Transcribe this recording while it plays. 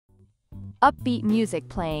upbeat music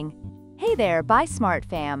playing. Hey there, Buy Smart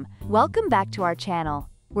fam. Welcome back to our channel,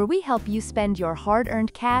 where we help you spend your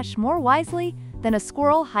hard-earned cash more wisely than a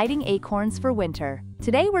squirrel hiding acorns for winter.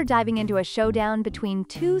 Today we're diving into a showdown between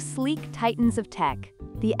two sleek titans of tech,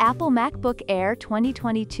 the Apple MacBook Air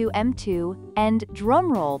 2022 M2 and,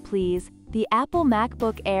 drumroll please, the Apple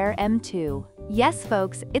MacBook Air M2. Yes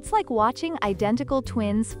folks, it's like watching identical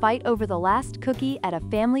twins fight over the last cookie at a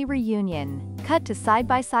family reunion. Cut to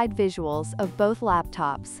side-by-side visuals of both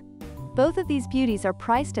laptops. Both of these beauties are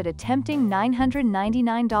priced at a tempting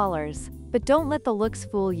 $999, but don't let the looks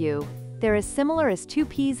fool you. They're as similar as two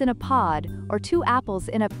peas in a pod or two apples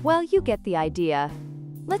in a, well, you get the idea.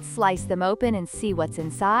 Let's slice them open and see what's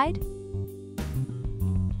inside.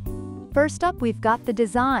 First up, we've got the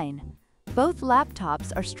design. Both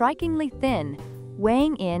laptops are strikingly thin,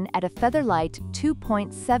 weighing in at a featherlight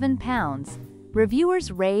 2.7 pounds.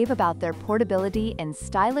 Reviewers rave about their portability and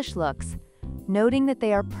stylish looks, noting that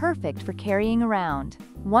they are perfect for carrying around.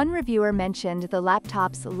 One reviewer mentioned the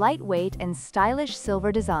laptop's lightweight and stylish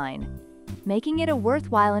silver design, making it a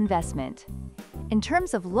worthwhile investment. In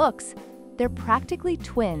terms of looks, they're practically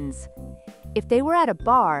twins. If they were at a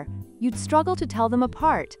bar, you'd struggle to tell them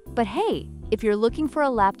apart. But hey, if you're looking for a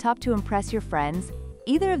laptop to impress your friends,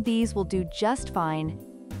 either of these will do just fine.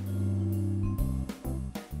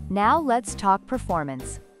 Now let's talk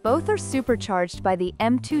performance. Both are supercharged by the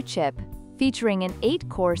M2 chip, featuring an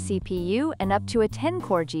 8-core CPU and up to a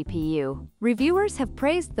 10-core GPU. Reviewers have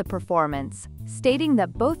praised the performance, stating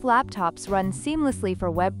that both laptops run seamlessly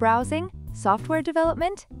for web browsing, software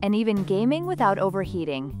development, and even gaming without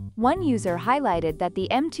overheating. One user highlighted that the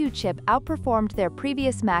M2 chip outperformed their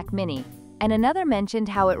previous Mac Mini, and another mentioned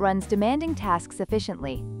how it runs demanding tasks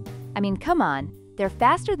efficiently. I mean, come on, they're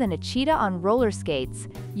faster than a cheetah on roller skates.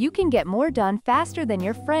 You can get more done faster than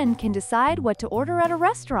your friend can decide what to order at a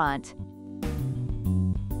restaurant.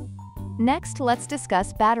 Next, let's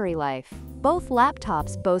discuss battery life. Both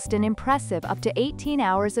laptops boast an impressive up to 18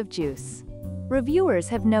 hours of juice. Reviewers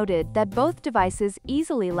have noted that both devices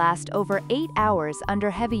easily last over 8 hours under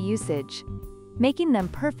heavy usage, making them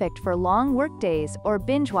perfect for long workdays or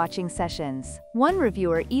binge-watching sessions. One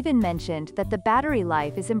reviewer even mentioned that the battery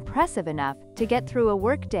life is impressive enough to get through a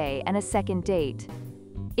workday and a second date.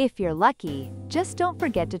 If you're lucky, just don't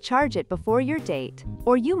forget to charge it before your date,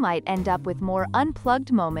 or you might end up with more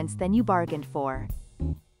unplugged moments than you bargained for.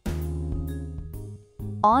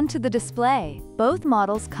 On to the display. Both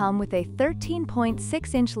models come with a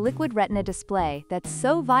 13.6-inch Liquid Retina display that's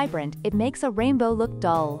so vibrant it makes a rainbow look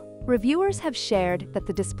dull. Reviewers have shared that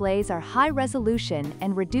the displays are high resolution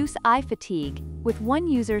and reduce eye fatigue, with one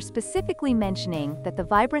user specifically mentioning that the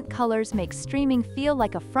vibrant colors make streaming feel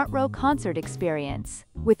like a front-row concert experience.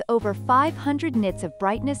 With over 500 nits of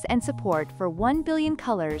brightness and support for 1 billion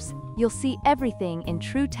colors, you'll see everything in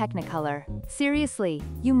true Technicolor. Seriously,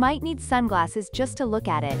 you might need sunglasses just to look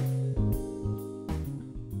at it.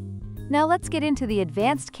 Now let's get into the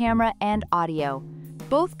advanced camera and audio.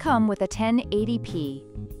 Both come with a 1080p,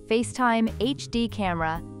 FaceTime HD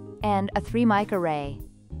camera, and a 3-mic array.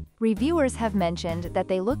 Reviewers have mentioned that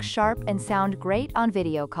they look sharp and sound great on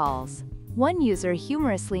video calls. One user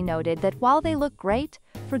humorously noted that while they look great,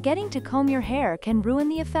 forgetting to comb your hair can ruin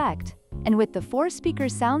the effect. And with the 4-speaker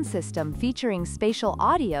sound system featuring spatial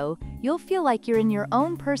audio, you'll feel like you're in your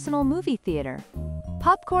own personal movie theater.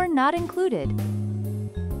 Popcorn not included.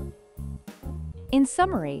 In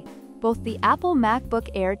summary, both the Apple MacBook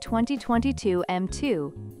Air 2022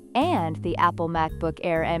 M2 and the Apple MacBook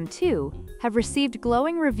Air M2 have received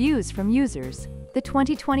glowing reviews from users. The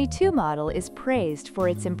 2022 model is praised for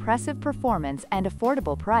its impressive performance and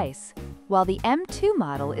affordable price, while the M2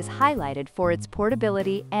 model is highlighted for its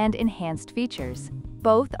portability and enhanced features.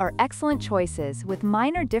 Both are excellent choices with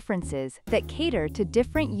minor differences that cater to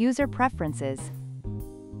different user preferences.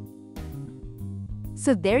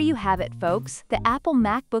 So there you have it, folks. The Apple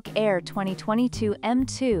MacBook Air 2022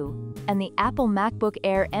 M2 and the Apple MacBook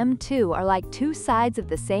Air M2 are like two sides of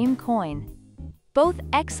the same coin. Both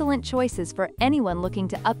excellent choices for anyone looking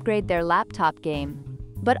to upgrade their laptop game.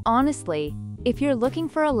 But honestly, if you're looking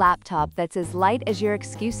for a laptop that's as light as your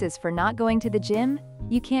excuses for not going to the gym,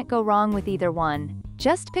 you can't go wrong with either one.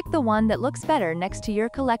 Just pick the one that looks better next to your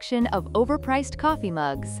collection of overpriced coffee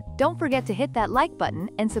mugs. Don't forget to hit that like button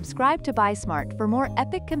and subscribe to Buy Smart for more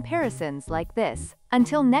epic comparisons like this.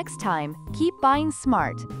 Until next time, keep buying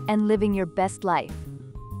smart and living your best life.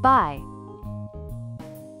 Bye.